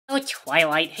Oh,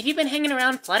 Twilight, have you been hanging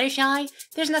around Fluttershy?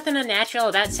 There's nothing unnatural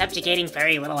about subjugating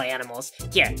very little animals.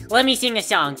 Here, let me sing a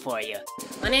song for you.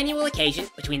 On annual occasion,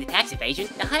 between the tax evasion,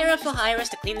 the higher-ups will hire us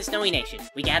to clean the snowy nation.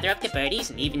 We gather up the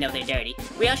birdies, and even though they're dirty,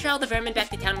 we usher all the vermin back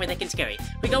to town where they can scurry.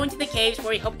 We go into the caves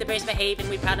where we hope the bears behave, and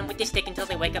we prod them with the stick until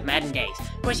they wake up mad in days.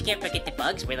 Of course, you can't forget the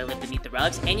bugs, where they live beneath the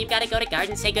rugs, and you've gotta go to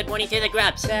gardens and say good morning to the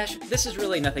grubs. Sash, this is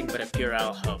really nothing but a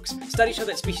puerile hoax. Studies show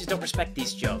that species don't respect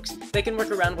these jokes. They can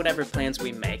work around whatever plans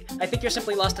we make. I think you're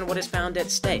simply lost on what is found at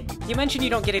stake. You mentioned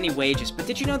you don't get any wages, but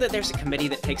did you know that there's a committee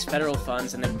that takes federal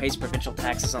funds and then pays provincial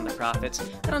taxes on the profits?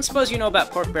 I don't suppose you know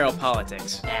about pork barrel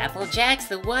politics. Applejack's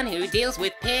the one who deals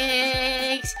with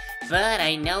pigs, but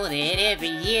I know that every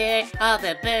year all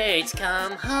the birds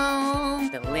come home.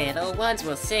 The little ones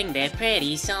will sing their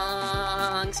pretty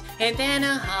songs, and then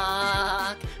a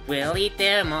hawk will eat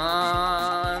their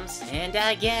moms. And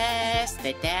I guess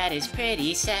that is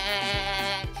pretty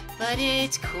sad, but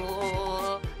it's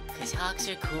cool, 'cause hawks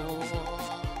are cool.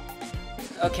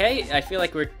 Okay, I feel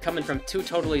like we're coming from two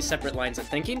totally separate lines of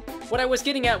thinking. What I was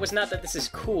getting at was not that this is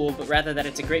cool, but rather that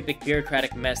it's a great big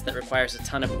bureaucratic mess that requires a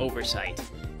ton of oversight.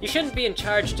 You shouldn't be in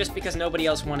charge just because nobody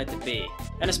else wanted to be,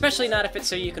 and especially not if it's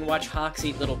so you can watch hawks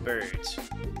eat little birds.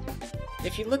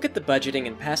 If you look at the budgeting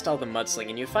and past all the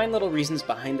mudslinging, you find little reasons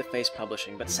behind the face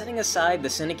publishing, but setting aside the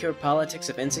sinecure politics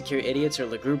of insecure idiots or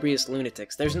lugubrious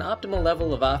lunatics, there's an optimal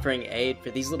level of offering aid for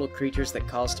these little creatures that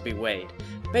calls to be weighed.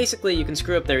 Basically, you can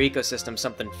screw up their ecosystem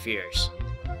something fierce.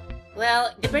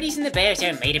 Well, the birdies and the bears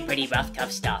are made of pretty rough,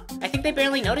 tough stuff. I think they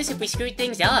barely notice if we screwed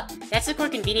things up. That's the core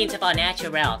convenience of our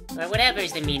natural, or whatever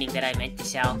is the meaning that I meant to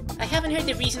sell. I haven't heard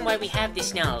the reason why we have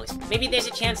this nose. Maybe there's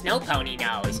a chance no pony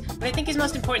knows. What I think is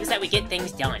most important is that we get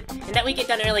things done. And that we get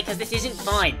done early, because this isn't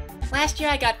fun. Last year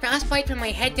I got frostbite from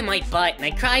my head to my butt, and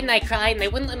I cried, and they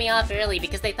wouldn't let me off early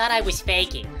because they thought I was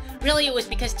faking. Really, it was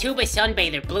because Tuba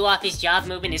Sunbather blew off his job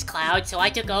moving his cloud, so I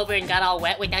took over and got all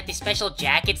wet without the special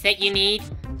jackets that you need.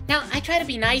 Now, I try to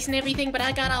be nice and everything, but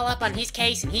I got all up on his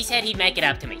case and he said he'd make it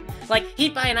up to me. Like,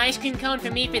 he'd buy an ice cream cone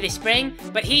for me for the spring,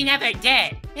 but he never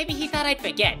did. Maybe he thought I'd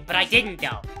forget, but I didn't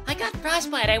though. I got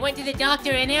frostbite, I went to the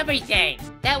doctor and everything.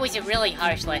 That was a really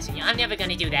harsh lesson. I'm never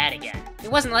gonna do that again.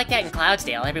 It wasn't like that in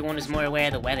Cloudsdale. Everyone was more aware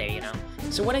of the weather, you know.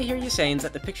 So what I hear you saying is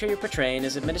that the picture you're portraying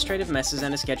is administrative messes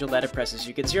and a schedule that oppresses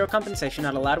you, get zero compensation,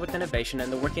 not allowed with innovation,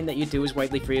 and the working that you do is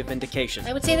widely free of vindication.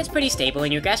 I would say that's pretty stable,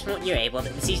 and you're grasping what you're able,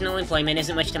 that the seasonal employment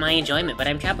isn't much to my enjoyment, but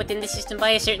I'm trapped within the system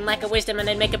by a certain lack of wisdom, and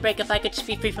I'd make a break if I could just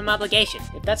be free from obligation.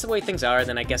 If that's the way things are,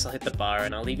 then I guess I'll hit the bar,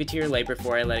 and I'll leave you to your labor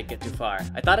before I let it get too far.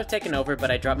 I thought of taking over, but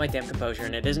I dropped my damn composure,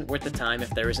 and it isn't worth the time if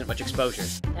there isn't much exposure.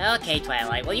 Okay,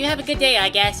 Twilight, well you have a good day, I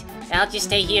guess. I'll just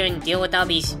stay here and deal with all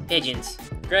these pigeons.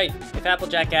 Great. If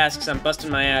Applejack asks, I'm busting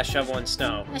my ass shoveling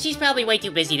snow. Well, she's probably way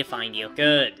too busy to find you.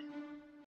 Good.